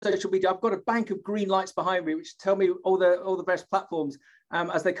social media. I've got a bank of green lights behind me, which tell me all the best platforms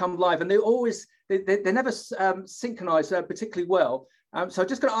as they come live, and they never synchronize particularly well. So I'm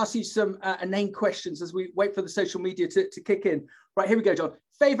just going to ask you some inane questions as we wait for the social media to kick in. Right, here we go, John.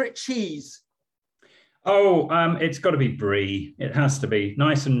 Favorite cheese? Oh, it's got to be brie. It has to be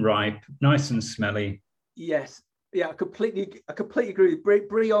nice and ripe, nice and smelly. Yes. Yeah, I completely agree.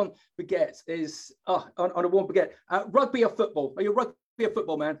 Brie on baguette is on a warm baguette. Rugby or football? Are you a rugby or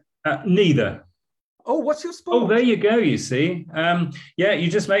football man? Neither. Oh, what's your sport? Oh, there you go. You see, yeah,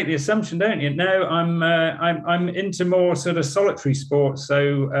 you just make the assumption, don't you? No, I'm into more sort of solitary sports,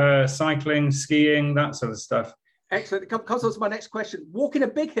 so cycling, skiing, that sort of stuff. Excellent. It comes on to my next question: walking a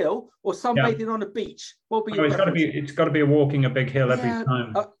big hill or sunbathing on a beach? What would be your it's got to be a walking a big hill every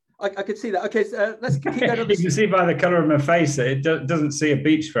time. I could see that. Okay, so let's keep going on. You can see by the colour of my face that it doesn't see a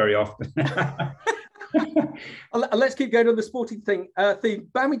beach very often. Let's keep going on the sporting theme.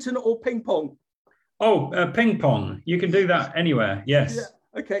 Badminton or ping pong? Oh, ping pong. You can do that anywhere. Yes.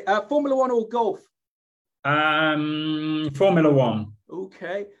 Yeah. Okay. Formula One or golf? Formula One.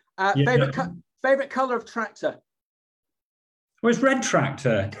 Okay. Favorite colour of tractor? Where's red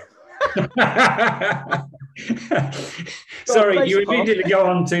tractor? Sorry, you immediately go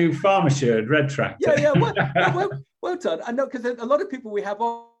on to farmer shirt, red tractor. Yeah. Well done. I know, because a lot of people we have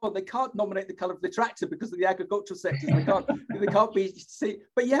on, they can't nominate the colour of the tractor because of the agricultural sectors. They can't be see.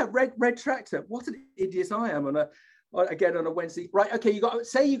 But yeah, red tractor. What an idiot I am on a Wednesday. Right. Okay. You got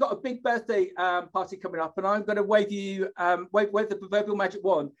a big birthday party coming up, and I'm going to wave the proverbial magic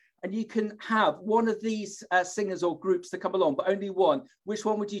wand, and you can have one of these singers or groups to come along, but only one. Which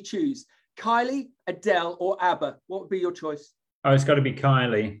one would you choose? Kylie, Adele, or ABBA? What would be your choice? Oh, it's got to be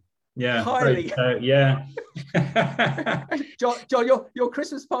Kylie. Yeah. Kylie. Yeah. John, your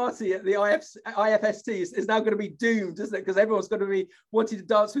Christmas party at the IFST is now going to be doomed, isn't it? Because everyone's going to be wanting to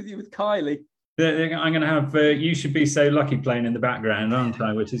dance with you with Kylie. I'm going to have You Should Be So Lucky playing in the background, aren't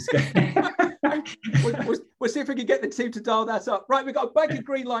I? Which is we'll see if we can get the team to dial that up. Right, we've got a bank of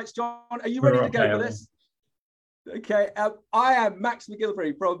green lights, John. Are you ready to go for this? Okay, I am Max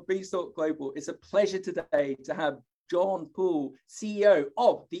McGillivray from Beanstalk Global. It's a pleasure today to have John Poole, CEO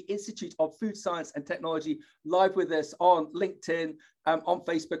of the Institute of Food Science and Technology, live with us on LinkedIn, on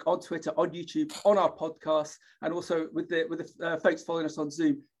Facebook, on Twitter, on YouTube, on our podcast, and also with the folks following us on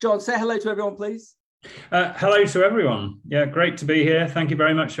Zoom. John, say hello to everyone, please. Hello to everyone. Yeah, great to be here. Thank you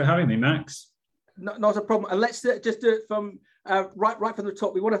very much for having me, Max. Not a problem. And let's just do it from right from the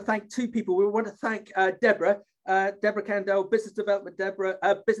top. We want to thank two people. We want to thank Deborah Candell, Business Development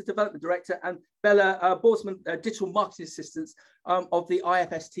Director, and Bella Borsman, Digital Marketing Assistants of the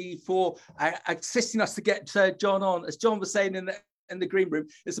IFST, for assisting us to get John on. As John was saying in the green room,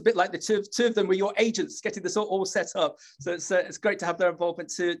 it's a bit like the two of them were your agents getting this all set up. So it's great to have their involvement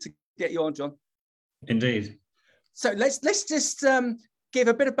to get you on, John. Indeed. So let's just give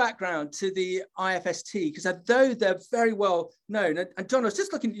a bit of background to the IFST, because although they're very well known, and John, I was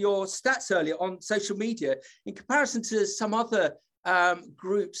just looking at your stats earlier on social media, in comparison to some other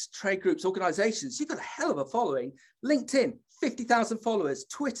groups, trade groups, organizations, you've got a hell of a following. LinkedIn, 50,000 followers,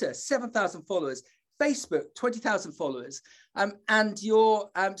 Twitter, 7,000 followers, Facebook, 20,000 followers, and your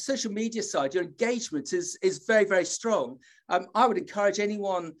social media side, your engagement is very, very strong. I would encourage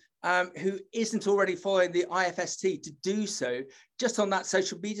anyone who isn't already following the IFST to do so, just on that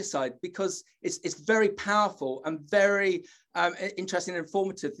social media side, because it's very powerful and very interesting and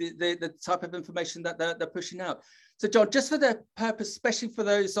informative, the type of information that they're pushing out. So John, just for the purpose, especially for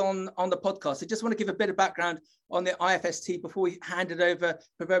those on the podcast, I just want to give a bit of background on the IFST before we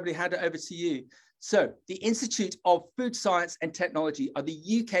proverbially hand it over to you. So the Institute of Food Science and Technology are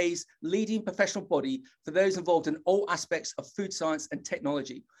the UK's leading professional body for those involved in all aspects of food science and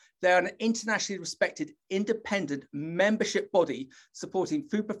technology. They are an internationally respected independent membership body supporting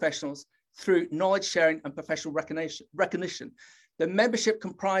food professionals through knowledge sharing and professional recognition. The membership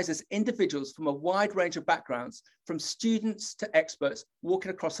comprises individuals from a wide range of backgrounds, from students to experts, working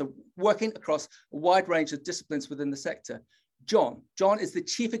across a wide range of disciplines within the sector. John is the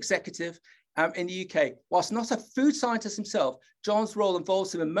chief executive in the UK. Whilst not a food scientist himself, John's role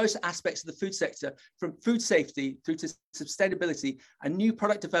involves him in most aspects of the food sector, from food safety through to sustainability and new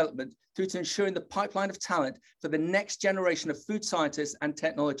product development, through to ensuring the pipeline of talent for the next generation of food scientists and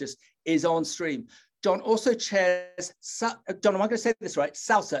technologists is on stream. John also chairs, John, am I going to say this right?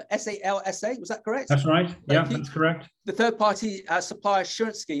 SALSA, S-A-L-S-A, was that correct? That's right. Yeah, that's correct. The third-party supply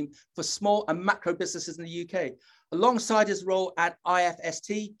assurance scheme for small and macro businesses in the UK. Alongside his role at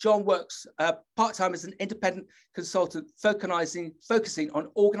IFST, John works part-time as an independent consultant focusing on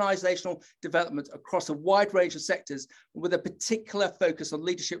organizational development across a wide range of sectors with a particular focus on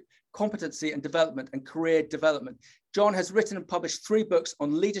leadership, competency and development and career development. John has written and published 3 books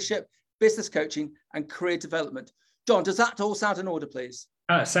on leadership, business coaching and career development. John, does that all sound in order, please?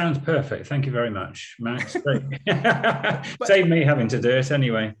 Sounds perfect. Thank you very much, Max. Save me having to do it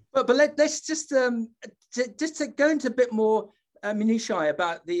anyway. But let's just to go into a bit more minutiae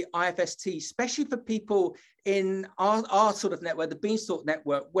about the IFST, especially for people in our sort of network, the Beanstalk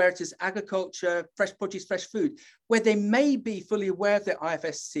network, where it is agriculture, fresh produce, fresh food, where they may be fully aware of the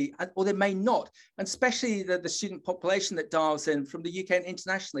IFST or they may not, and especially the student population that dials in from the UK and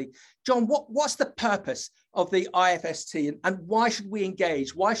internationally. John, what's the purpose of the IFST and why should we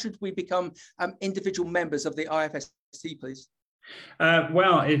engage? Why should we become individual members of the IFST, please?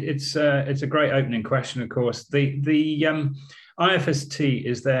 Well, it's a great opening question, of course. The IFST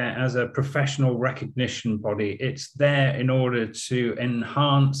is there as a professional recognition body. It's there in order to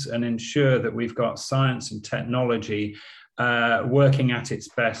enhance and ensure that we've got science and technology working at its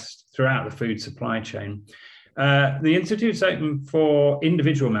best throughout the food supply chain. The Institute's open for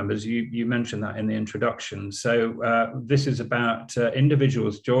individual members. You mentioned that in the introduction. So this is about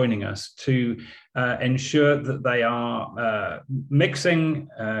individuals joining us to ensure that they are mixing,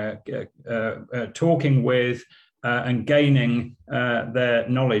 talking with, and gaining their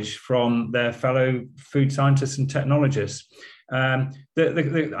knowledge from their fellow food scientists and technologists.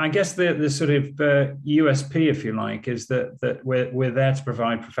 I guess the sort of USP, if you like, is that we're there to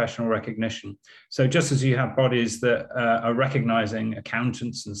provide professional recognition. So just as you have bodies that are recognizing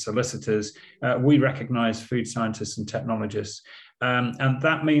accountants and solicitors, we recognize food scientists and technologists. And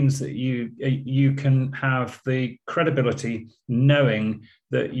that means that you can have the credibility knowing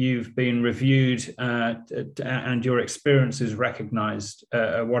that you've been reviewed and your experience is recognized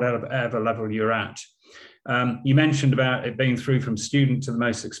at whatever level you're at. You mentioned about it being through from student to the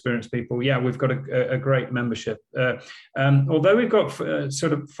most experienced people. Yeah, we've got a great membership. Although we've got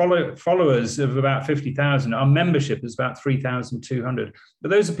sort of followers of about 50,000, our membership is about 3,200. But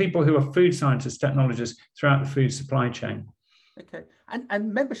those are people who are food scientists, technologists throughout the food supply chain. Okay,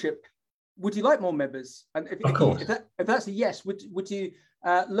 and membership, would you like more members? And of course. If that's a yes, would you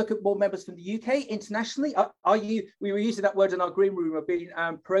look at more members from the UK internationally? We were using that word in our green room of being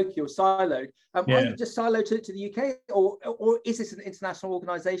parochial, siloed. Are you just siloed to the UK, or is this an international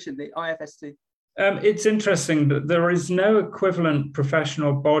organisation, the IFST? It's interesting that there is no equivalent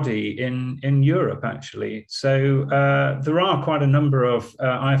professional body in Europe, actually. So there are quite a number of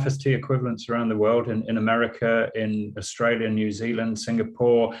IFST equivalents around the world, in America, in Australia, New Zealand,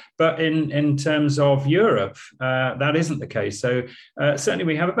 Singapore. But in terms of Europe, that isn't the case. So certainly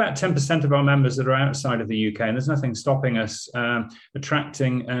we have about 10% of our members that are outside of the UK, and there's nothing stopping us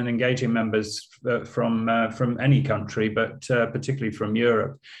attracting and engaging members from any country, but particularly from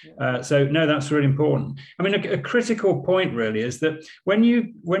Europe. So no, that's really important. I mean, a critical point really is that when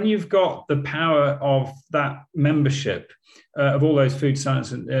you've got the power of that membership of all those food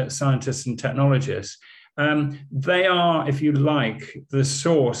scientists and technologists, they are, if you like, the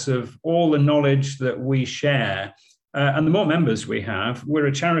source of all the knowledge that we share. And the more members we have, we're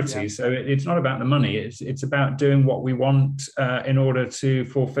a charity, so it's not about the money. It's about doing what we want in order to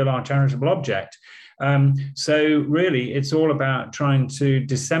fulfill our charitable object. So really, it's all about trying to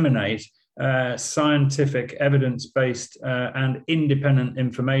disseminate scientific, evidence-based and independent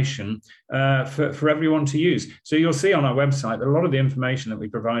information for everyone to use. So you'll see on our website that a lot of the information that we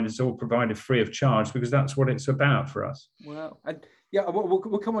provide is all provided free of charge, because that's what it's about for us. Wow. And yeah,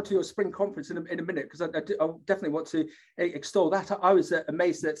 we'll come on to your spring conference in a minute, because I definitely want to extol that. I was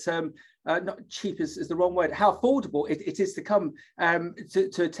amazed that not cheap is the wrong word, how affordable it is to come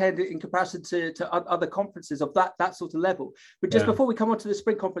to attend in comparison to other conferences of that sort of level. But just before we come on to the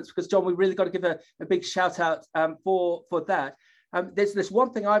spring conference, because John, we really got to give a big shout out for that. There's this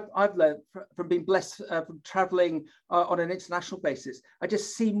one thing I've learned from being blessed from traveling on an international basis. I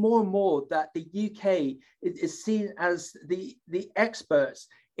just see more and more that the UK is seen as the experts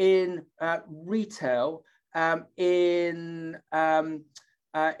in retail, in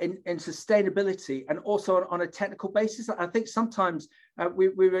sustainability, and also on a technical basis. I think sometimes we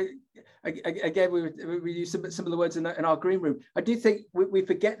were, again, we use some of the words in our green room. I do think we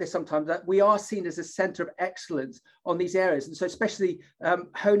forget this sometimes, that we are seen as a centre of excellence on these areas. And so especially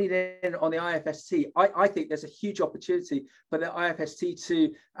honing in on the IFST, I think there's a huge opportunity for the IFST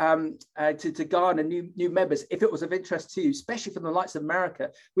to garner new members, if it was of interest to you, especially from the likes of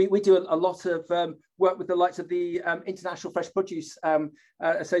America. We do a lot of work with the likes of the International Fresh Produce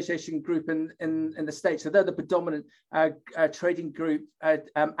Association group in the States. So they're the predominant trading group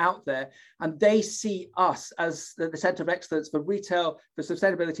out there. And they see us as the centre of excellence for retail, for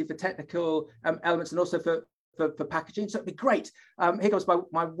sustainability, for technical elements, and also for packaging. So it'd be great. Here comes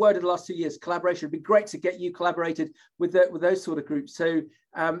my word of the last 2 years, collaboration. It'd be great to get you collaborated with those sort of groups. So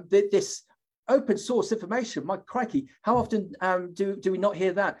this open source information, my crikey, how often do we not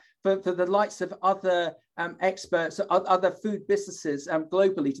hear that for the likes of other experts, other food businesses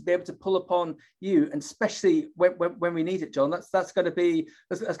globally, to be able to pull upon you, and especially when we need it, John. That's going to be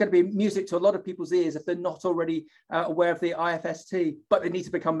music to a lot of people's ears if they're not already aware of the IFST, but they need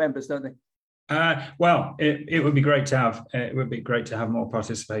to become members, don't they? Well, it would be great to have. It would be great to have more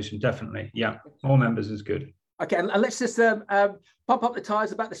participation. Definitely, yeah. More members is good. Okay, and let's just pump up the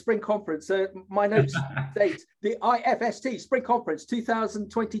tires about the spring conference. My notes state the IFST Spring Conference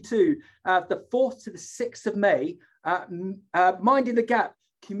 2022, the 4th to the 6th of May. Minding the gap,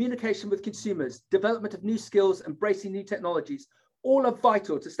 communication with consumers, development of new skills, embracing new technologies. All are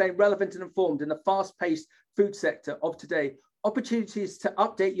vital to staying relevant and informed in the fast-paced food sector of today. Opportunities to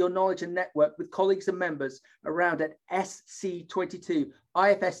update your knowledge and network with colleagues and members around at SC22,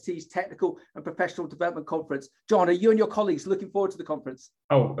 IFST's Technical and Professional Development Conference. John, are you and your colleagues looking forward to the conference?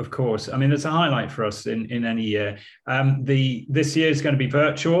 Oh, of course. I mean, it's a highlight for us in any year. This year is going to be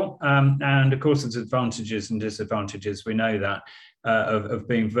virtual, and of course, there's advantages and disadvantages. We know that. Of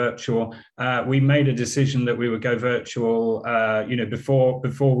being virtual, we made a decision that we would go virtual,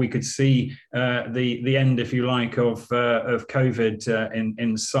 before we could see the end, if you like, of COVID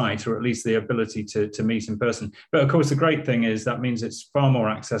in sight, or at least the ability to meet in person. But of course, the great thing is that means it's far more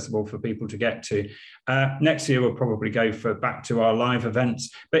accessible for people to get to. Next year, we'll probably go back to our live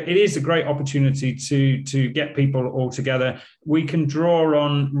events, but it is a great opportunity to get people all together. We can draw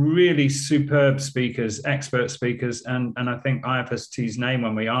on really superb speakers, expert speakers, and I think IFST's name,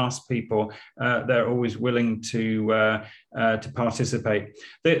 when we ask people, they're always willing to participate.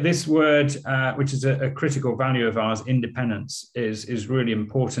 This word, which is a critical value of ours, independence, is really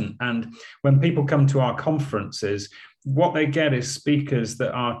important. And when people come to our conferences, what they get is speakers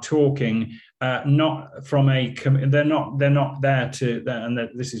that are talking not from they're not there to, and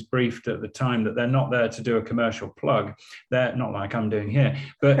this is briefed at the time, that they're not there to do a commercial plug. They're not like I'm doing here,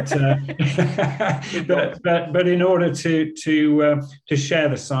 but but in order to share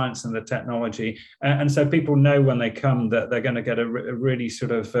the science and the technology, and so people know when they come that they're going to get a really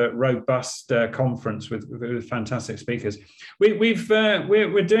sort of robust conference with fantastic speakers.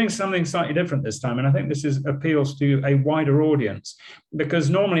 We're doing something slightly different this time, and I think this appeals to a wider audience,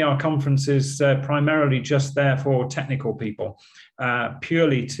 because normally our conferences primarily just there for technical people,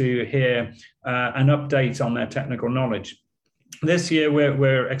 purely to hear an update on their technical knowledge. This year,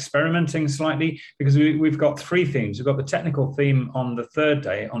 we're experimenting slightly, because we've got 3 themes. We've got the technical theme on the 3rd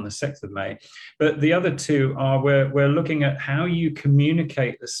day, on the 6th of May. But the other 2 are we're looking at how you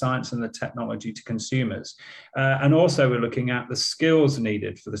communicate the science and the technology to consumers. And also we're looking at the skills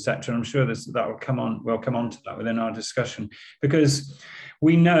needed for the sector. And I'm sure we'll come on to that within our discussion, because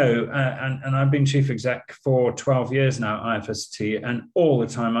we know, and I've been chief exec for 12 years now, IFST, and all the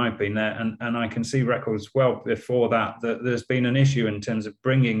time I've been there, and I can see records well before that there's been an issue in terms of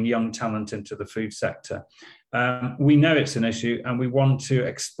bringing young talent into the food sector. We know it's an issue, and we want to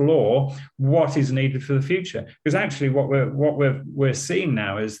explore what is needed for the future. Because actually, what we're seeing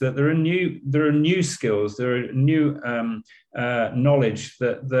now is that there are new skills, there are new knowledge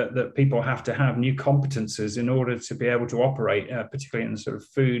that people have to have, new competences in order to be able to operate, particularly in the sort of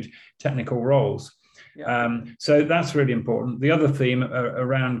food technical roles. Yeah. So that's really important. The other theme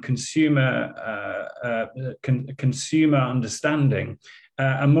around consumer understanding,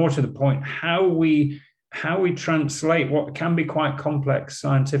 and more to the point, how we translate what can be quite complex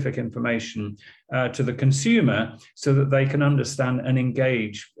scientific information to the consumer, so that they can understand and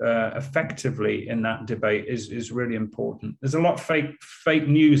engage effectively in that debate is really important. There's a lot of fake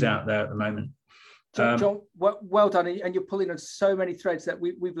news out there at the moment. John, well done, and you're pulling on so many threads that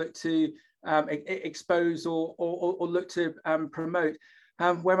we've looked to expose or look to promote.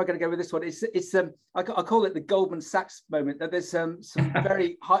 where am I going to go with this one? I call it the Goldman Sachs moment, that there's some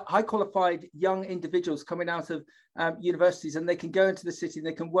very high qualified young individuals coming out of universities, and they can go into the city and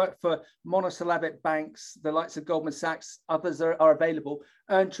they can work for monosyllabic banks, the likes of Goldman Sachs, others are available,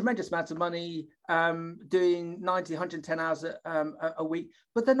 earn tremendous amounts of money, doing 90, 110 hours a week,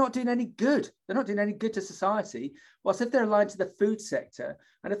 but they're not doing any good. They're not doing any good to society. Whilst if they're aligned to the food sector,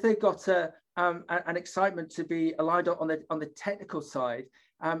 and if they've got an excitement to be aligned on the technical side,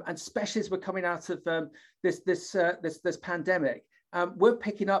 and especially as we're coming out of this pandemic, we're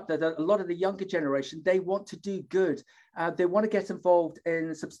picking up that a lot of the younger generation, they want to do good. They want to get involved in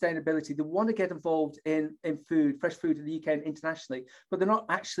sustainability. They want to get involved in food, fresh food in the UK and internationally, but they're not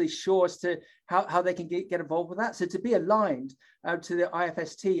actually sure as to how they can get involved with that. So to be aligned to the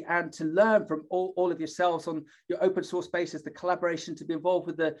IFST and to learn from all of yourselves on your open source basis, the collaboration, to be involved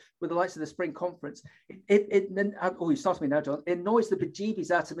with the likes of the Spring Conference, you started me now, John. It annoys the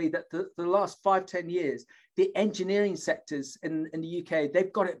bejeebies out of me that the last 5-10 years, the engineering sectors in the UK,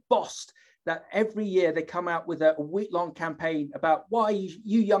 they've got it bossed. That every year they come out with a week-long campaign about why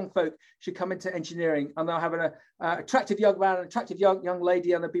you young folk should come into engineering, and they'll have an attractive young man, an attractive young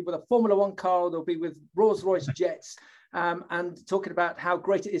lady, and they'll be with a Formula One car, they'll be with Rolls-Royce jets, and talking about how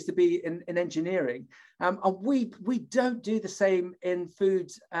great it is to be in engineering. And we don't do the same in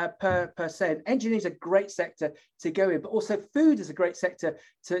food per se. Engineering is a great sector to go in, but also food is a great sector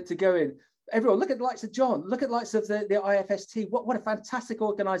to go in. Everyone, look at the likes of John, look at the likes of the IFST. What a fantastic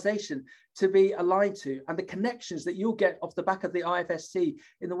organization to be aligned to, and the connections that you'll get off the back of the IFST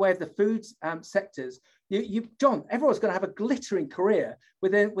in the way of the food sectors. John, everyone's going to have a glittering career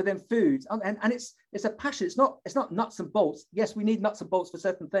within food, and it's a passion. It's not nuts and bolts. Yes, we need nuts and bolts for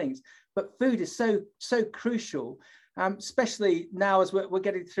certain things, but food is so crucial. Especially now as we're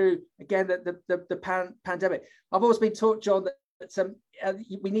getting through again the pandemic. I've always been taught, John, that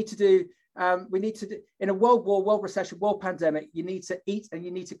we need to do in a world recession, world pandemic, you need to eat and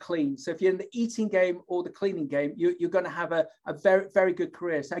you need to clean. So if you're in the eating game or the cleaning game, you're going to have a very, very good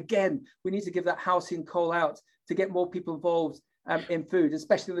career. So again, we need to give that halcyon call out to get more people involved in food,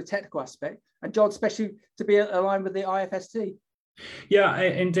 especially in the technical aspect. And John, especially to be aligned with the IFST. Yeah,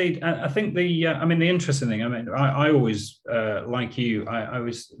 indeed. I think the interesting thing, I always, like you, I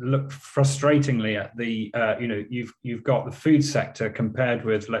always look frustratingly at the, you've got the food sector compared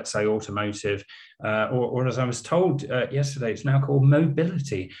with, let's say, automotive, or as I was told yesterday, it's now called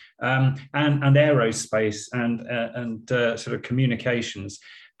mobility, and aerospace and sort of communications.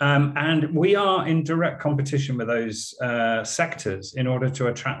 And we are in direct competition with those sectors in order to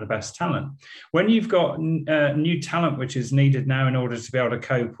attract the best talent. When you've got new talent which is needed now in order to be able to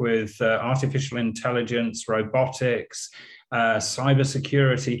cope with artificial intelligence, robotics,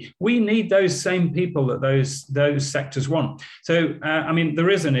 cybersecurity, we need those same people that those sectors want. So, there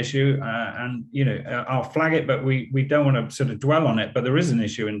is an issue, and I'll flag it, but we don't want to sort of dwell on it. But there is an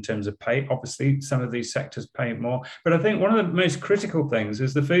issue in terms of pay. Obviously, some of these sectors pay more. But I think one of the most critical things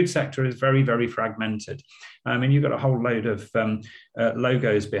is the food sector is very, very fragmented. You've got a whole load of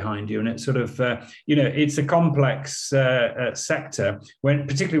logos behind you, and it's sort of, it's a complex sector,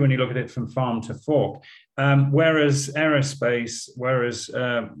 particularly when you look at it from farm to fork. Whereas aerospace,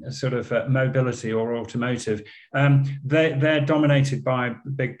 mobility or automotive, they're dominated by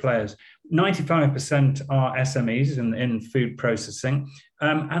big players. 95% are SMEs in food processing,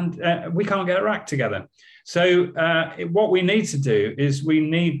 and we can't get our act together. So what we need to do is we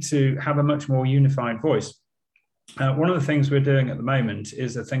need to have a much more unified voice. One of the things we're doing at the moment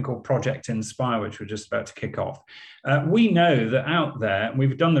is a thing called Project Inspire, which we're just about to kick off. We know that out there,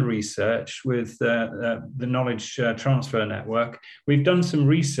 we've done the research with the Knowledge Transfer Network. We've done some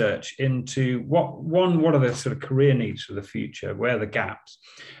research into what are the sort of career needs for the future, where are the gaps,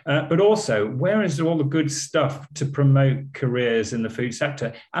 but also where is all the good stuff to promote careers in the food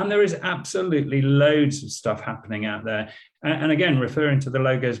sector. And there is absolutely loads of stuff happening out there. And again, referring to the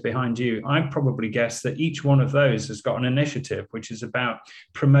logos behind you, I'd probably guess that each one of those has got an initiative which is about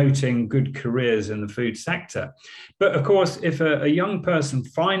promoting good careers in the food sector. But of course, if a young person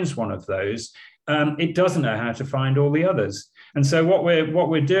finds one of those, it doesn't know how to find all the others. And so what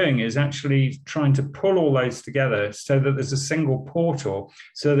we're doing is actually trying to pull all those together so that there's a single portal,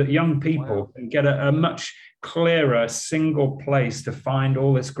 so that young people can get a much clearer single place to find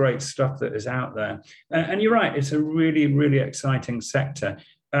all this great stuff that is out there. And you're right, it's a really, really exciting sector.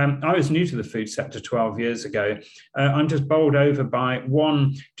 I was new to the food sector 12 years ago. I'm just bowled over by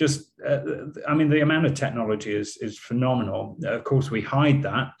one, I mean, the amount of technology is phenomenal. Of course, we hide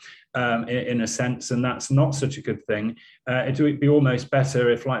that in a sense, and that's not such a good thing. It would be almost better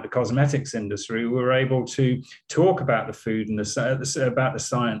if, like the cosmetics industry, we were able to talk about the food and about the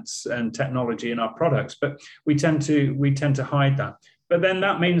science and technology in our products, but we tend to hide that. But then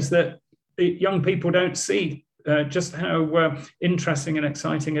that means that young people don't see just how interesting and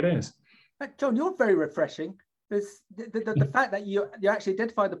exciting it is. John, you're very refreshing. The fact that you actually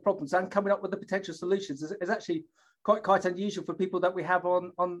identify the problems and coming up with the potential solutions is actually quite unusual for people that we have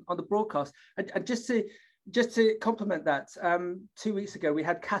on the broadcast. And just to complement that, 2 weeks ago we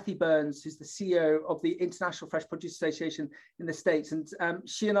had Kathy Burns, who's the CEO of the International Fresh Produce Association in the States, and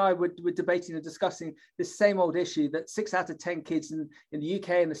she and I were debating and discussing this same old issue that 6 out of 10 kids in the UK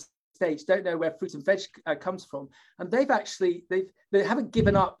and the States don't know where fruit and veg comes from, and they haven't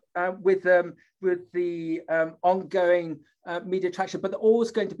given up with the ongoing media traction, but they're always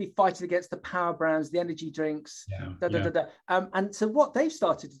going to be fighting against the power brands, the energy drinks, and so what they've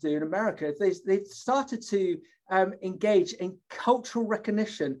started to do in America is they've started to engage in cultural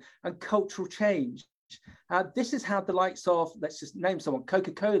recognition and cultural change. This is how the likes of, let's just name someone,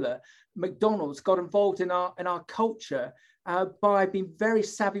 Coca-Cola, McDonald's got involved in our culture by being very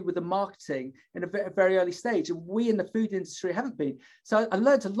savvy with the marketing in a very early stage. And we in the food industry haven't been. So I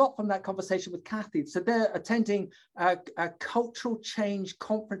learned a lot from that conversation with Kathy. So they're attending cultural change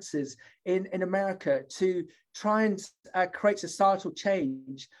conferences in America to try and create societal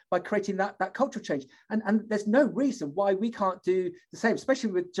change by creating that cultural change. And there's no reason why we can't do the same,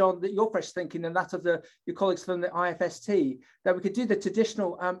 especially with, John, your fresh thinking and that of your colleagues from the IFST, that we could do the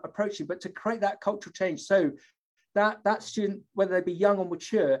traditional approaching, but to create that cultural change. So that student, whether they be young or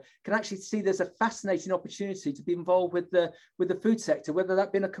mature, can actually see there's a fascinating opportunity to be involved with the food sector, whether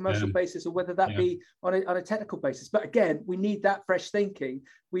that be on a commercial basis or whether that be on a technical basis. But again, we need that fresh thinking.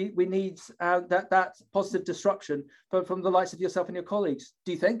 We need that positive disruption from the likes of yourself and your colleagues.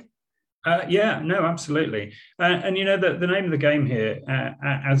 Do you think? No, absolutely. And you know, the name of the game here,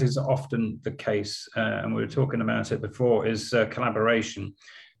 as is often the case, and we were talking about it before, is collaboration.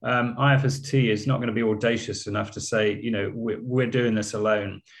 IFST is not going to be audacious enough to say, you know, we're doing this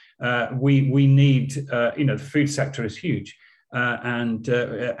alone. We need, you know, the food sector is huge and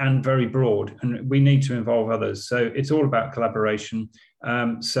very broad, and we need to involve others. So it's all about collaboration. We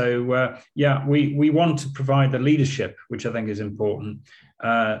want to provide the leadership, which I think is important.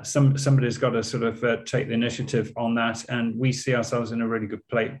 Somebody's got to sort of take the initiative on that, and we see ourselves in a really good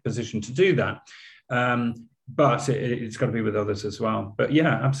position to do that. But it's got to be with others as well. But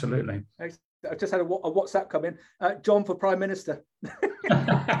yeah, absolutely. I just had a WhatsApp come in. John for Prime Minister.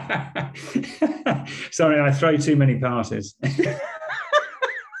 Sorry, I throw too many parties.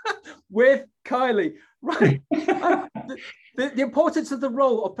 With Kylie. Right. The importance of the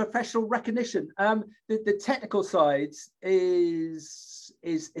role of professional recognition. The technical side is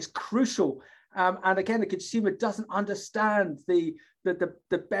crucial. And again, the consumer doesn't understand the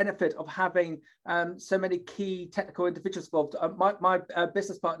benefit of having so many key technical individuals involved. My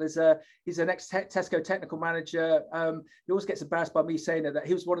business partner he's an ex-Tesco technical manager. He always gets embarrassed by me saying that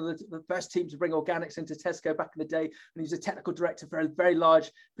he was one of the first teams to bring organics into Tesco back in the day, and he was a technical director for a very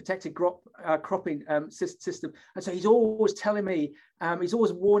large protected cropping system. And so he's always telling me, he's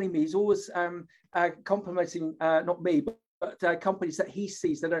always warning me, he's always complimenting not me, but companies that he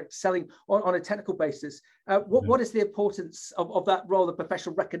sees that are selling on a technical basis. What is the importance of that role of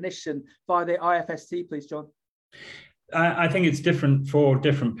professional recognition by the IFST, please, John? I think it's different for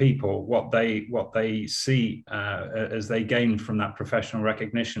different people, what they see as they gain from that professional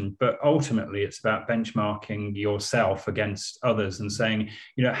recognition. But ultimately, it's about benchmarking yourself against others and saying,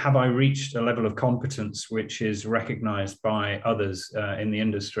 you know, have I reached a level of competence which is recognized by others in the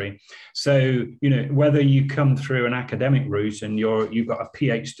industry? So, you know, whether you come through an academic route and you've got a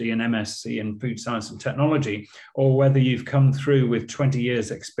PhD and MSc in food science and technology, or whether you've come through with 20 years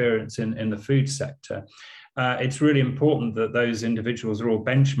experience in the food sector, it's really important that those individuals are all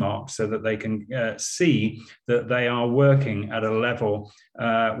benchmarked so that they can see that they are working at a level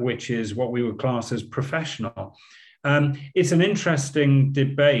which is what we would class as professional. It's an interesting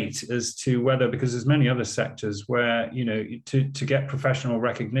debate as to whether, because there's many other sectors where, you know, to get professional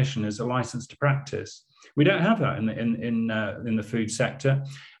recognition is a license to practice. We don't have that in the food sector,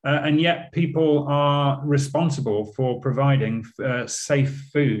 and yet people are responsible for providing safe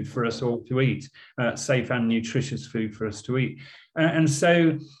food for us all to eat, safe and nutritious food for us to eat. And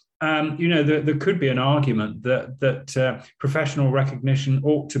so there could be an argument that professional recognition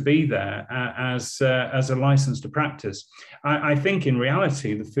ought to be there as a license to practice. I think in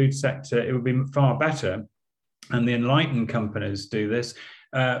reality, the food sector, it would be far better, and the enlightened companies do this,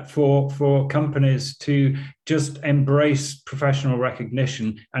 for companies to just embrace professional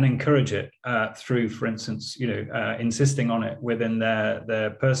recognition and encourage it through, for instance, insisting on it within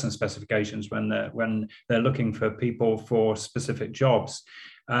their personal specifications when they're looking for people for specific jobs.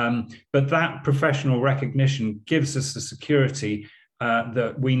 But that professional recognition gives us the security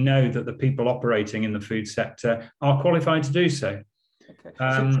that we know that the people operating in the food sector are qualified to do so.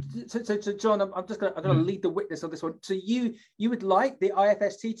 Okay. So John, I'm going to lead the witness on this one. So you would like the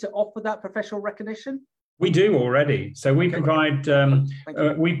IFST to offer that professional recognition? We do already. So we provide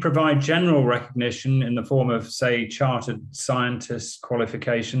general recognition in the form of, say, chartered scientist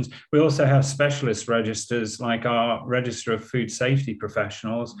qualifications. We also have specialist registers like our Register of Food Safety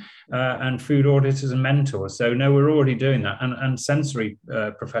Professionals and food auditors and mentors. So no, we're already doing that, and sensory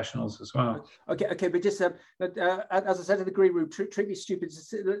professionals as well. Okay, but just as I said in the green room, treat me stupid.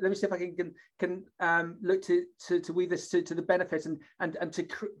 Let me see if I can look to weave this to the benefits and to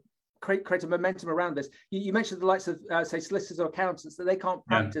create a momentum around this. You mentioned the likes of, say, solicitors or accountants, that they can't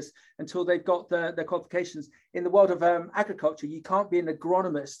practice until they've got their qualifications. In the world of agriculture, you can't be an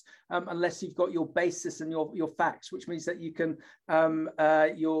agronomist unless you've got your basis and your facts, which means that you can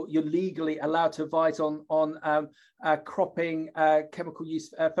you're legally allowed to advise on cropping, chemical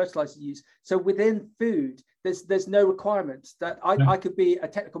use, fertilizer use. So within food, there's no requirements that I could be a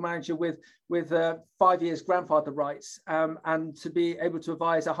technical manager with 5 years grandfather rights and to be able to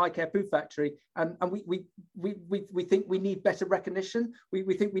advise a high care food factory. And we think we need better recognition.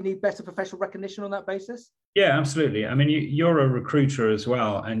 We think we need better professional recognition on that basis. Yeah, absolutely. I mean, you're a recruiter as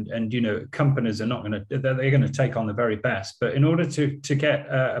well, and companies are not going to, they're going to take on the very best. But in order to get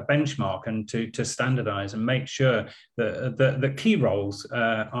a benchmark and to standardize and make sure that the key roles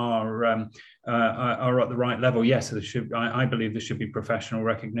are at the right level, yes, I believe there should be professional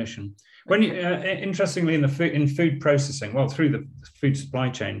recognition. When interestingly, in food processing, well, through the food supply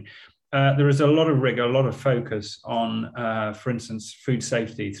chain, there is a lot of rigor, a lot of focus on, for instance, food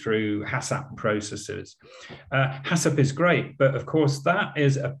safety through HACCP processes. HACCP is great, but of course that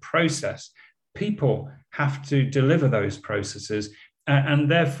is a process. People have to deliver those processes, and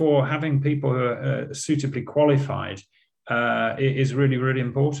therefore having people who are suitably qualified is really, really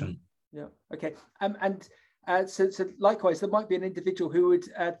important. Yeah. Okay. So likewise, there might be an individual who would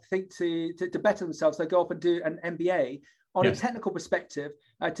think to better themselves. They go off and do an MBA. On a technical perspective,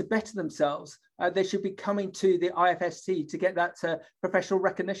 to better themselves, they should be coming to the IFST to get that professional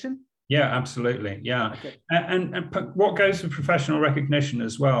recognition. Yeah, absolutely. Yeah. Okay. And what goes with professional recognition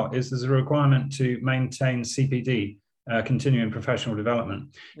as well is there's a requirement to maintain CPD, continuing professional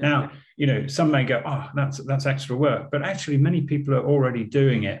development. Yeah. Now, some may go, oh, that's extra work, but actually many people are already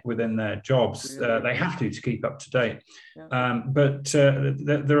doing it within their jobs. They have to keep up to date. Yeah. But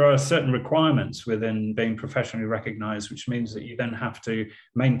there are certain requirements within being professionally recognized, which means that you then have to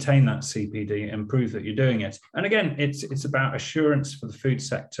maintain that CPD and prove that you're doing it. And again, it's about assurance for the food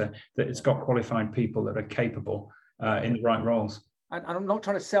sector that it's got qualified people that are capable in the right roles. And I'm not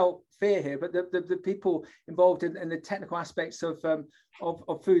trying to sell fear here, but the people involved in the technical aspects of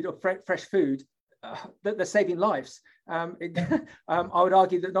food, of fresh food, they're saving lives. I would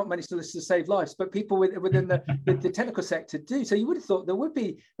argue that not many solicitors save lives, but people within the technical sector do. So you would have thought there would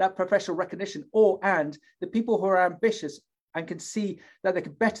be that professional recognition, and the people who are ambitious and can see that they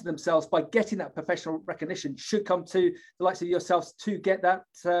can better themselves by getting that professional recognition should come to the likes of yourselves to get that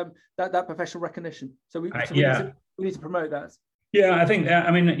professional recognition. So we need to promote that. Yeah, I think,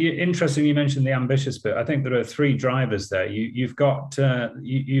 interesting you mentioned the ambitious bit. I think there are three drivers there. You've got the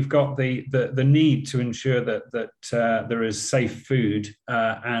need to ensure that there is safe food,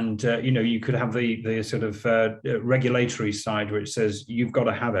 and you could have the sort of regulatory side which says you've got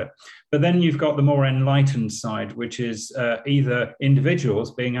to have it. But then you've got the more enlightened side, which is either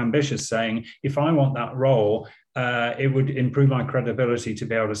individuals being ambitious, saying, if I want that role, it would improve my credibility to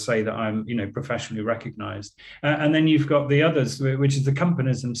be able to say that I'm, professionally recognized. And then you've got the others, which is the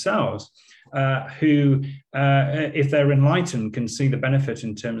companies themselves, who, if they're enlightened, can see the benefit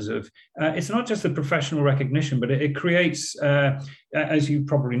in terms of, it's not just the professional recognition, but it creates, as you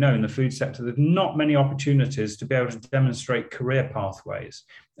probably know, in the food sector, there's not many opportunities to be able to demonstrate career pathways.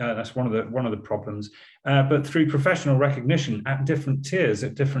 That's one of the problems. But through professional recognition at different tiers,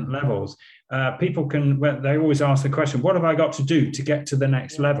 at different levels, people can, they always ask the question, what have I got to do to get to the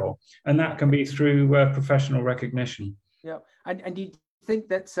next level? And that can be through professional recognition. Yeah, and think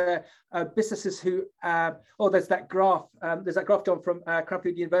that businesses who, there's that graph, John, from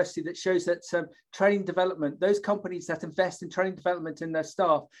Cranfield University that shows that training development, those companies that invest in training development in their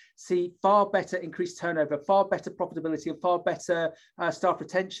staff see far better increased turnover, far better profitability, and far better staff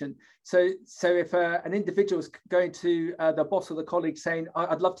retention. So if an individual is going to their boss or the colleague saying,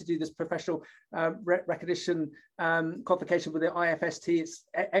 I'd love to do this professional recognition qualification with the IFST, it's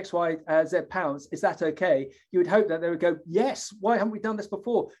XYZ pounds, is that okay? You would hope that they would go, yes, why haven't we done this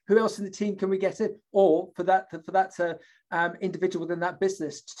before? Who else in the team can we get in? Or for that individual within that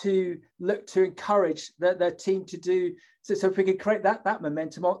business to look to encourage their team to do. So if we could create that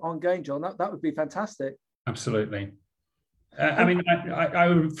momentum ongoing, John, that would be fantastic. Absolutely. I mean, I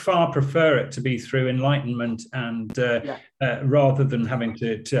would far prefer it to be through enlightenment and rather than having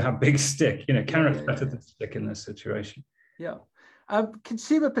to have big stick. Carrot's better than stick in this situation. Yeah.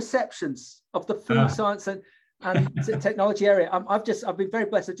 Consumer perceptions of the food science and technology area. I've been very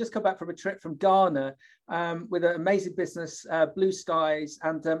blessed. I've just come back from a trip from Ghana with an amazing business, Blue Skies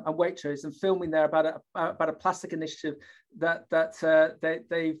and Waitrose, and filming there about a plastic initiative that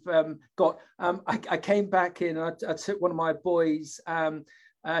they've got. I came back in and I took one of my boys,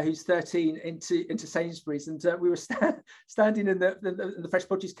 who's 13, into Sainsbury's, and we were standing in the fresh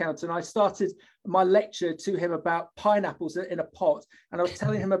produce counter, and I started my lecture to him about pineapples in a pot, and I was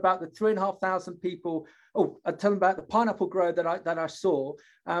telling him about the 3,500 people. I told him about the pineapple grower that I saw,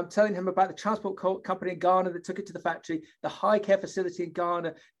 telling him about the transport company in Ghana that took it to the factory, the high care facility in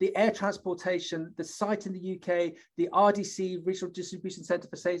Ghana, the air transportation, the site in the UK, the RDC, Regional Distribution Centre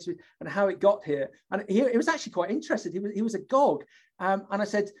for Sainsbury's, and how it got here. And he was actually quite interested. He was agog. And I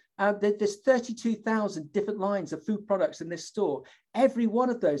said, there's 32,000 different lines of food products in this store. Every one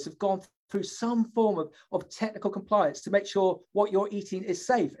of those have gone through some form of technical compliance to make sure what you're eating is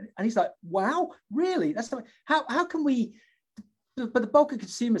safe. And he's like, wow, really? That's not, how can we, but the bulk of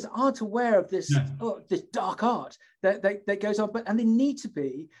consumers aren't aware of this, this dark art that goes on, and they need to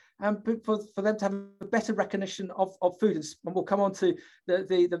be, for them to have a better recognition of food. And we'll come on to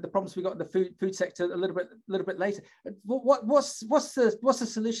the problems we got in the food sector a little bit later. What's the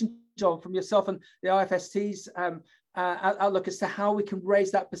solution, John, from yourself and the IFST's outlook as to how we can raise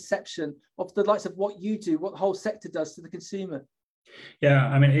that perception of the likes of what you do, what the whole sector does to the consumer? Yeah,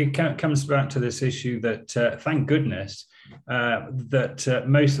 I mean, it comes back to this issue that, thank goodness, that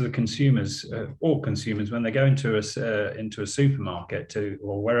most of the consumers, all consumers, when they go into a supermarket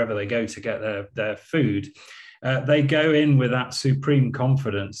or wherever they go to get their food, they go in with that supreme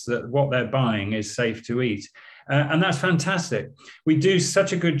confidence that what they're buying is safe to eat. And that's fantastic. We do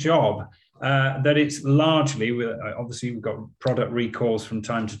such a good job that it's largely, obviously we've got product recalls from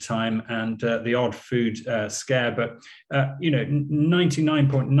time to time and the odd food scare, but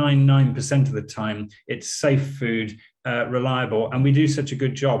 99.99% of the time it's safe food, reliable, and we do such a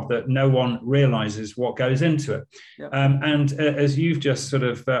good job that no one realizes what goes into it. Yep. And as you've just sort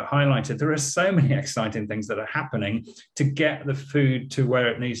of highlighted, there are so many exciting things that are happening to get the food to where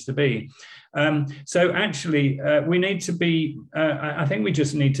it needs to be. So actually, we need to be, I think we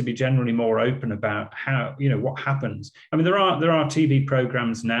just need to be generally more open about how, what happens. I mean, there are TV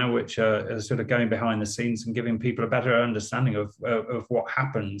programs now which are sort of going behind the scenes and giving people a better understanding of what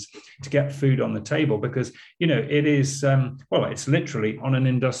happens to get food on the table, because, it is, it's literally on an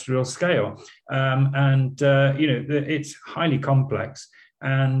industrial scale. It's highly complex.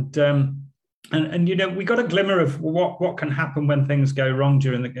 And we got a glimmer of what can happen when things go wrong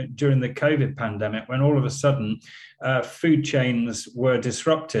during the COVID pandemic, when all of a sudden food chains were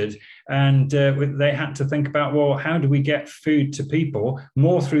disrupted, and they had to think about, well, how do we get food to people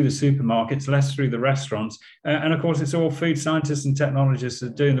more through the supermarkets, less through the restaurants? And of course, it's all food scientists and technologists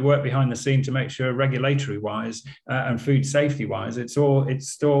that are doing the work behind the scene to make sure, regulatory-wise and food safety-wise, it's still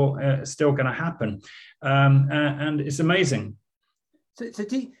going to happen, and it's amazing.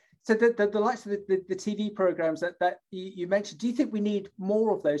 So the likes of the TV programs that you mentioned, do you think we need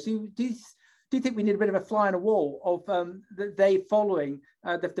more of those? Do you think we need a bit of a fly on a wall of they following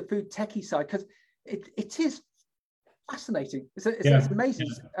the food techie side? Because it is fascinating. It's amazing,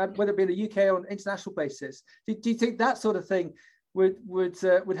 whether it be in the UK or on an international basis. Do you think that sort of thing would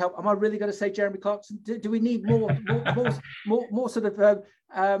help? Am I really going to say Jeremy Clarkson? Do we need more sort of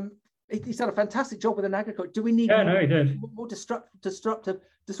he's done a fantastic job within agriculture. Do we need more disruptive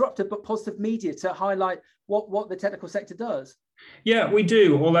but positive media to highlight what the technical sector does? Yeah, we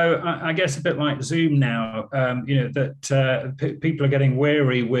do. Although I guess a bit like Zoom now, that people are getting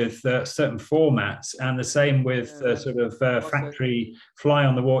wary with certain formats, and the same with sort of factory fly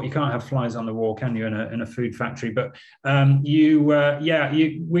on the wall. You can't have flies on the wall, can you, in a food factory? But we've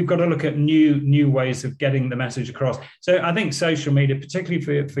got to look at new ways of getting the message across. So I think social media,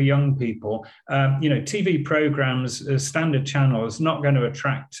 particularly for young people, TV programs, standard channels, not going to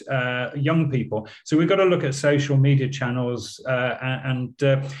attract young people. So we've got to look at social media channels. And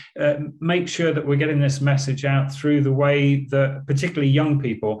make sure that we're getting this message out through the way that particularly young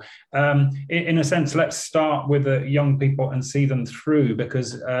people, in a sense, let's start with the young people and see them through,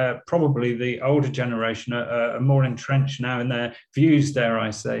 because probably the older generation are more entrenched now in their views, dare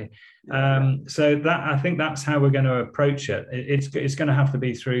I say. So that, I think that's how we're going to approach it. It's going to have to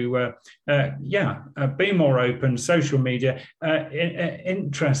be through, be more open, social media,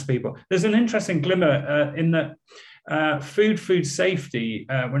 interest people. There's an interesting glimmer in that food safety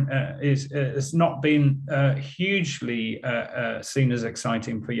has not been hugely seen as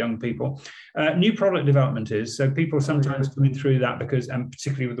exciting for young people. New product development is, so people sometimes coming through that because, and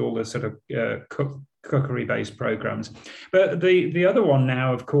particularly with all the sort of cookery-based programs. But the other one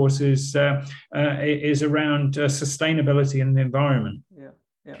now, of course, is around sustainability and the environment. Yeah.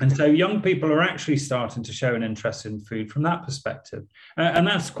 And so young people are actually starting to show an interest in food from that perspective. And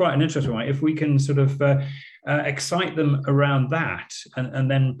that's quite an interesting one. If we can sort of excite them around that and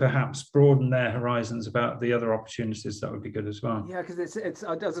then perhaps broaden their horizons about the other opportunities, that would be good as well. Yeah, because it's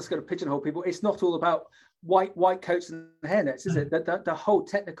I was just going to pigeonhole people. It's not all about white coats and hairnets, is it? The whole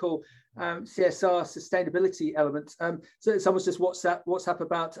technical CSR sustainability element. So someone's just WhatsApp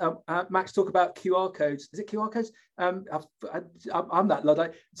about Max, talk about QR codes. Is it QR codes? I'm that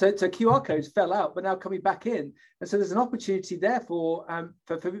Luddite. So QR codes fell out, but now coming back in, and so there's an opportunity there for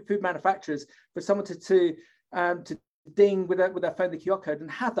food manufacturers, for someone to ding with their phone the QR code and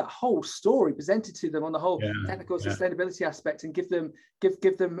have that whole story presented to them on the whole technical sustainability aspect, and give them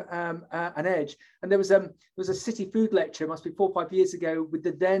an edge. And there was a City Food lecture, must be 4 or 5 years ago, with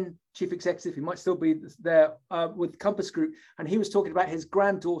the then chief executive, who might still be there, with Compass Group, and he was talking about his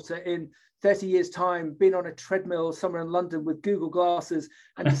granddaughter in 30 years time being on a treadmill somewhere in London with Google glasses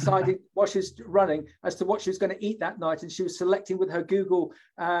and deciding what she was running as to what she was going to eat that night, and she was selecting with her Google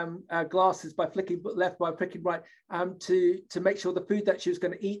glasses by flicking left, by flicking right, to make sure the food that she was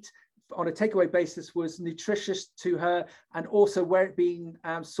going to eat on a takeaway basis was nutritious to her, and also where it being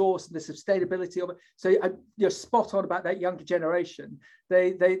sourced and the sustainability of it. So you're spot on about that younger generation.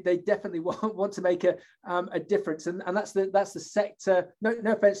 They definitely want to make a difference, and that's the sector. No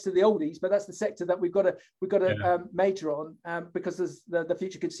offense to the oldies, but that's the sector that we've got to major on, because there's the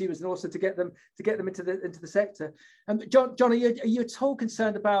future consumers, and also to get them into the sector. And John, are you at all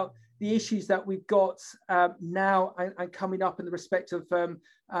concerned about the issues that we've got now and coming up in the respect of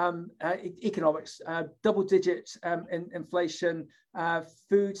economics, double-digit inflation,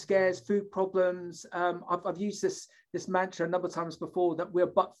 food scares, food problems? I've used this mantra a number of times before, that we're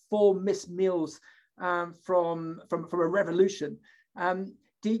but 4 missed meals from a revolution.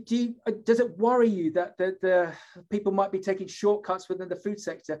 Does it worry you that the people might be taking shortcuts within the food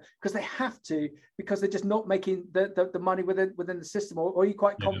sector because they have to, because they're just not making the money within the system? Or are you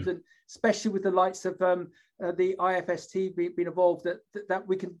quite confident, especially with the likes of the IFST being involved,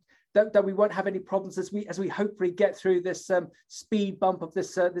 that we won't have any problems as we hopefully get through this speed bump of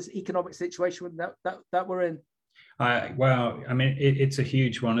this economic situation that we're in? Well, I mean, it's a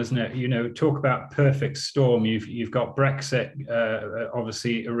huge one, isn't it? Talk about perfect storm. You've got Brexit,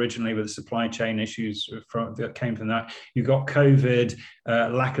 obviously originally with the supply chain issues that came from that. You've got COVID,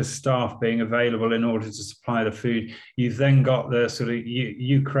 lack of staff being available in order to supply the food. You've then got the sort of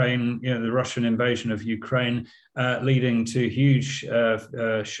Ukraine, the Russian invasion of Ukraine, leading to huge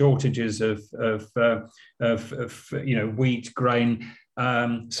shortages of wheat, grain,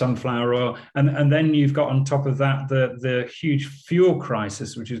 sunflower oil, and then you've got on top of that the huge fuel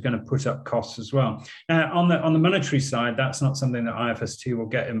crisis, which is going to put up costs as well. Now, on the monetary side, that's not something that IFST will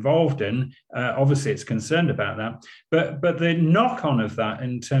get involved in. Obviously, it's concerned about that, but the knock-on of that,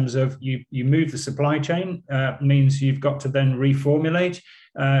 in terms of you move the supply chain, means you've got to then reformulate.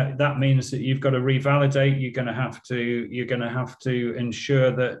 That means that you've got to revalidate. You're going to have to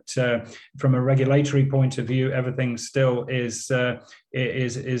ensure that from a regulatory point of view, everything still is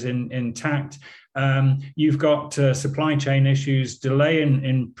is intact. You've got supply chain issues, delay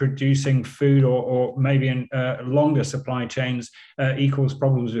in producing food, or maybe in longer supply chains equals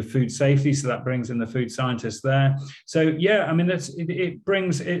problems with food safety. So that brings in the food scientists there. So yeah, I mean,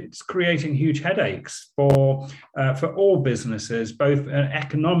 it's creating huge headaches for all businesses, both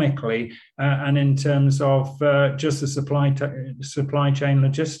economically and in terms of just the supply chain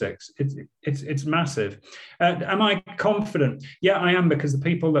logistics. It's massive. Am I confident? Yeah, I am, because the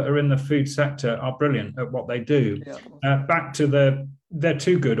people that are in the food sector are brilliant at what they do. Yeah. Back to they're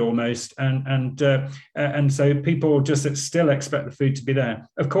too good almost, and so people just still expect the food to be there.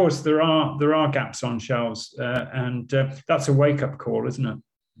 Of course, there are gaps on shelves, and that's a wake-up call, isn't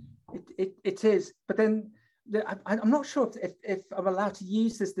it? It is, but then I'm not sure if I'm allowed to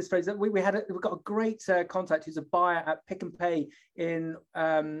use this phrase. We've got a great contact who's a buyer at Pick n Pay in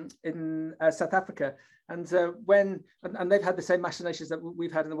South Africa, and they've had the same machinations that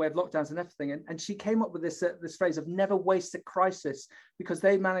we've had in the way of lockdowns and everything. And she came up with this phrase of never waste a crisis, because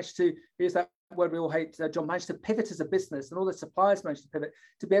they managed to, here's that word we all hate, John, managed to pivot as a business, and all the suppliers managed to pivot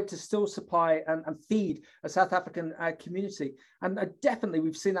to be able to still supply and feed a South African community. And definitely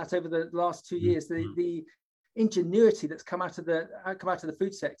we've seen that over the last 2 years, the ingenuity that's come out of the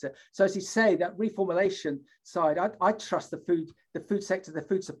food sector. So as you say, that reformulation side, I trust the food sector, the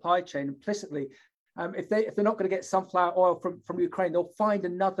food supply chain implicitly. If they're not going to get sunflower oil from Ukraine, they'll find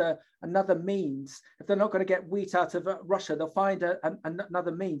another means. If they're not going to get wheat out of Russia, they'll find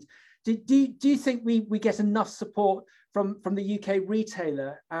another means. Do you think we get enough support from the UK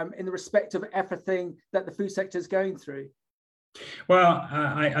retailer in the respect of everything that the food sector is going through? Well,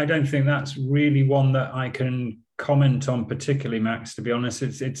 I don't think that's really one that I can comment on particularly, Max, to be honest.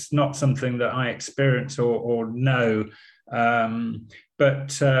 It's not something that I experience or know.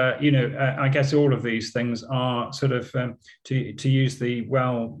 But I guess all of these things are sort of, to use the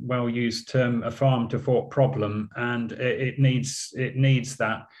well-used term, a farm to fork problem, and it needs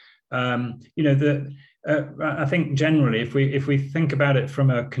that. I think generally, if we think about it from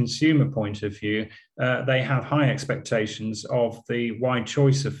a consumer point of view, they have high expectations of the wide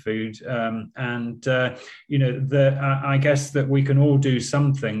choice of food, I guess that we can all do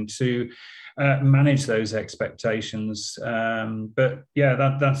something to manage those expectations. But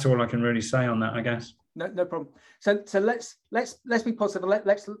yeah, that's all I can really say on that, I guess. No problem. So let's be positive.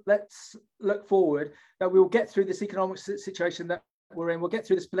 Let's look forward, that we will get through this economic situation that we're in. We'll get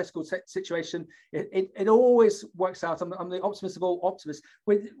through this political situation. It always works out. I'm the optimist of all optimists.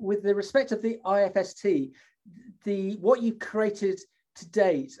 With the respect of the IFST, what you created to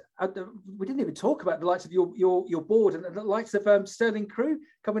date, we didn't even talk about the likes of your board and the likes of Sterling Crew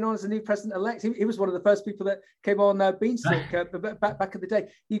coming on as a new president-elect. He was one of the first people that came on Beanstalk back in the day.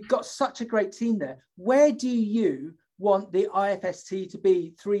 You've got such a great team there. Where do you want the IFST to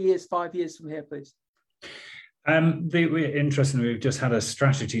be 3 years, 5 years from here, please? Interestingly, we've just had a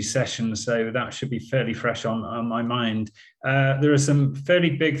strategy session, so that should be fairly fresh on my mind. There are some fairly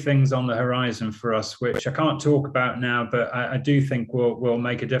big things on the horizon for us, which I can't talk about now, but I do think will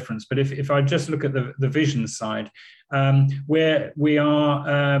make a difference. But if I just look at the vision side, where we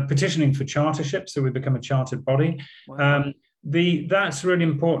are petitioning for chartership, so we become a chartered body. Wow. That's really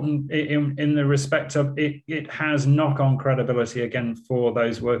important in the respect of it has knock-on credibility again for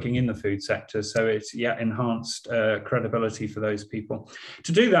those working in the food sector. So it's enhanced credibility for those people.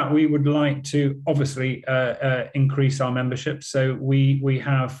 To do that, we would like to obviously increase our membership. So we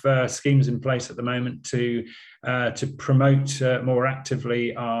have schemes in place at the moment to promote more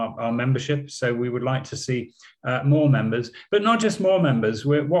actively our membership. So we would like to see more members, but not just more members.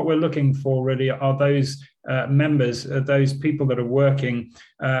 What we're looking for really are those members, those people that are working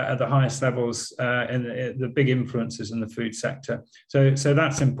at the highest levels, and the big influencers in the food sector. So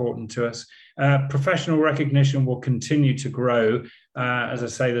that's important to us. Professional recognition will continue to grow. As I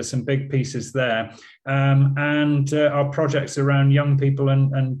say, there's some big pieces there, and our projects around young people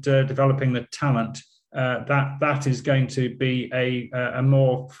and developing the talent. That is going to be a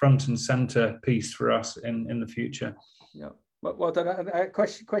more front and center piece for us in the future. Yeah, well done.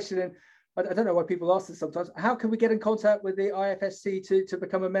 Question. I don't know why people ask this sometimes. How can we get in contact with the IFST to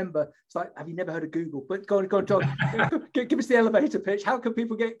become a member? It's like, have you never heard of Google? But go on, John. Give us the elevator pitch. How can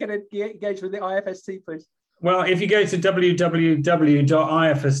people get engaged with the IFST, please? Well, if you go to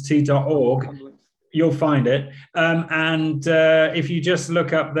www.ifst.org, you'll find it. And if you just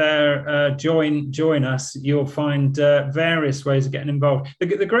look up there, join us, you'll find various ways of getting involved.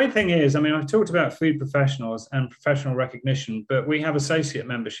 The great thing is, I mean, I've talked about food professionals and professional recognition, but we have associate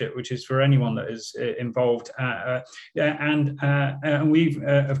membership, which is for anyone that is involved. And we,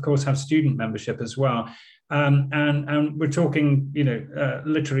 of course, have student membership as well. And we're talking,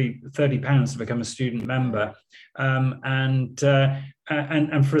 literally £30 to become a student member. And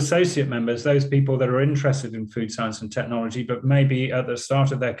for associate members, those people that are interested in food science and technology, but maybe at the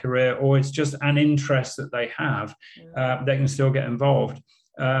start of their career, or it's just an interest that they have, they can still get involved.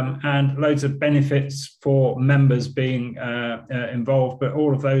 And loads of benefits for members being involved, but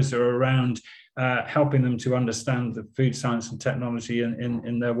all of those are around helping them to understand the food science and technology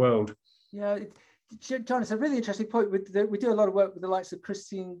in their world. Yeah, John, it's a really interesting point. We do a lot of work with the likes of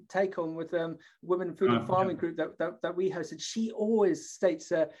Christine Takon with Women in Food and Farming Group that we hosted. She always states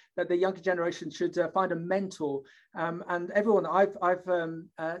that the younger generation should find a mentor. And everyone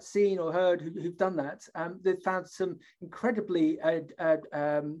I've seen or heard who've done that, they've found some incredibly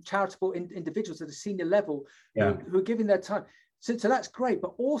charitable individuals at a senior level who are giving their time. So that's great,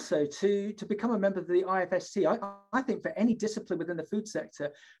 but also to become a member of the IFST, I think for any discipline within the food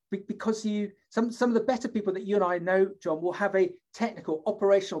sector, because some of the better people that you and I know, John, will have a technical,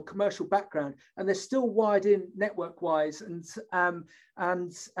 operational, commercial background, and they're still wired in network-wise and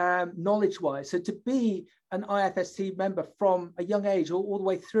knowledge-wise. So to be an IFST member from a young age all the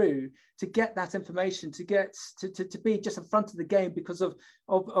way through, to get that information, to get to be just in front of the game because of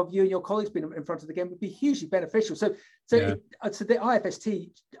you and your colleagues being in front of the game would be hugely beneficial. So the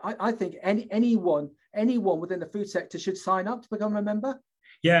IFST, I think anyone within the food sector should sign up to become a member.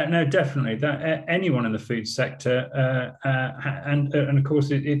 Yeah, no, definitely. That anyone in the food sector, and of course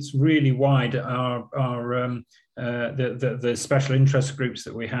it's really wide. The special interest groups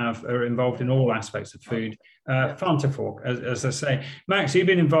that we have are involved in all aspects of food. Farm to Fork, as I say. Max, you've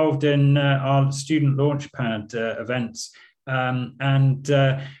been involved in our student launchpad events.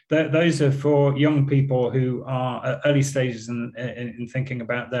 Those are for young people who are at early stages in thinking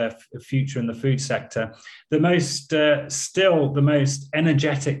about their future in the food sector. The most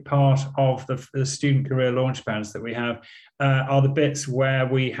energetic part of the student career launchpads that we have are the bits where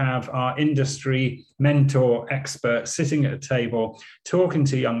we have our industry mentor experts sitting at a table talking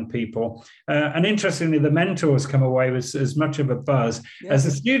to young people. And interestingly, the mentors come away with as much of a buzz as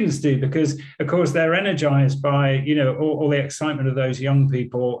the students do, because of course they're energized by all the excitement of those young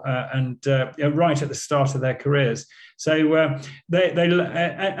people and right at the start of their careers. So and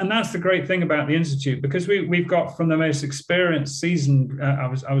that's the great thing about the Institute, because we've got from the most experienced, seasoned, I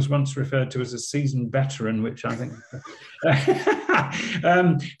was once referred to as a seasoned veteran, which I think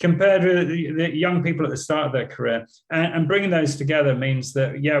compared with the young people at the start of their career, and bringing those together means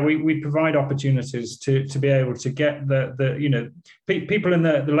that we provide opportunities to be able to get the people in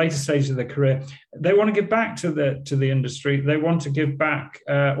the later stages of their career. They want to give back to the industry. They want to give back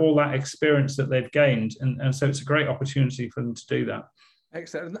all that experience that they've gained, and so it's a great opportunity for them to do that.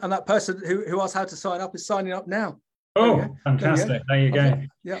 Excellent. And that person who asked how to sign up is signing up now. Oh, fantastic. There you go. Okay.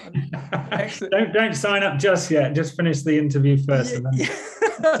 Yeah. Excellent. Don't sign up just yet. Just finish the interview first. And then...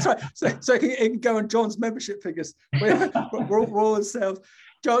 That's right. So it can go on John's membership figures. We're all on sales.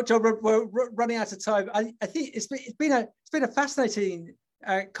 John, we're running out of time. I think it's been a fascinating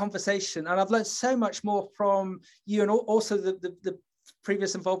conversation, and I've learned so much more from you, and also the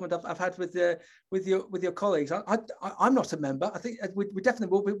previous involvement I've had with your colleagues. I'm not a member. I think we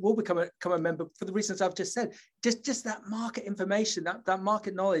definitely will become a member for the reasons I've just said. Just that market information, that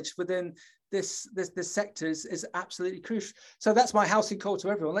market knowledge within this sector is absolutely crucial. So that's my housing call to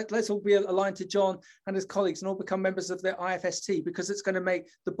everyone. Let's all be aligned to John and his colleagues and all become members of the IFST, because it's going to make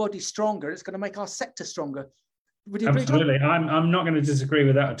the body stronger. It's going to make our sector stronger. Would you agree, John? Absolutely. I'm not going to disagree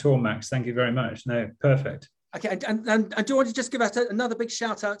with that at all, Max. Thank you very much. No, perfect. Okay, and do you want to just give out another big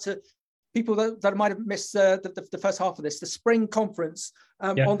shout out to people that might have missed the first half of this, the spring conference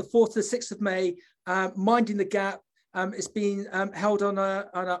on the 4th to the 6th of May, Minding the Gap. It's being held on a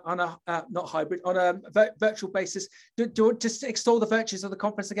not hybrid, on a virtual basis. Do you just extol the virtues of the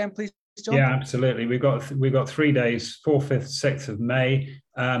conference again, please, John? Yeah, absolutely. We've got 3 days, 4th, 5th, 6th of May,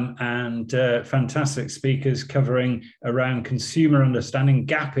 and fantastic speakers covering around consumer understanding,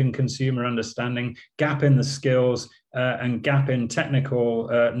 gap in consumer understanding, gap in the skills, and gap in technical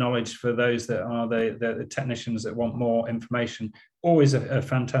knowledge for those that are the technicians that want more information. Always a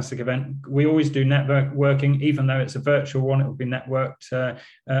fantastic event. We always do networking, even though it's a virtual one, it will be networked.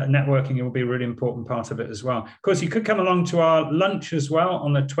 Networking will be a really important part of it as well. Of course, you could come along to our lunch as well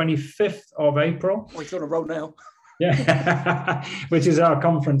on the 25th of April. Oh, he's on a roll now. Yeah, which is our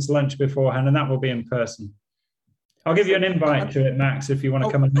conference lunch beforehand, and that will be in person. I'll give you an invite to it, Max, if you want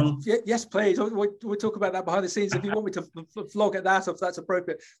to come along. Yes, please. We'll talk about that behind the scenes. If you want me to vlog at that, if that's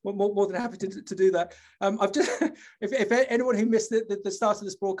appropriate, we're more than happy to do that. I've just, if anyone who missed the start of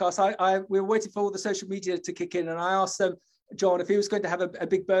this broadcast, we were waiting for all the social media to kick in, and I asked them John, if he was going to have a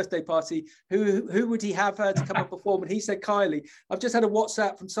big birthday party, who would he have to come and perform? And he said Kylie. I've just had a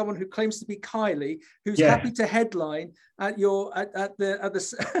WhatsApp from someone who claims to be Kylie, who's happy to headline at the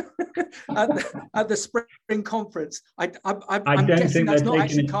spring conference. I'm guessing that's not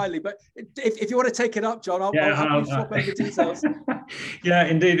actually Kylie, but if you want to take it up, John, I'll happily swap over the details. Yeah,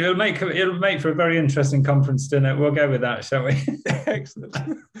 indeed, it'll make for a very interesting conference dinner. We'll go with that, shall we? Excellent.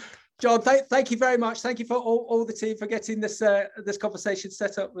 John, thank you very much. Thank you for all the team for getting this conversation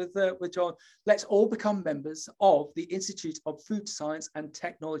set up with John. Let's all become members of the Institute of Food Science and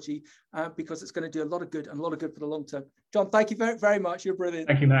Technology because it's going to do a lot of good and a lot of good for the long term. John, thank you very, very much. You're brilliant.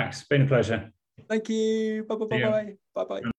 Thank you, Max. It's been a pleasure. Thank you. Bye-bye. Bye-bye.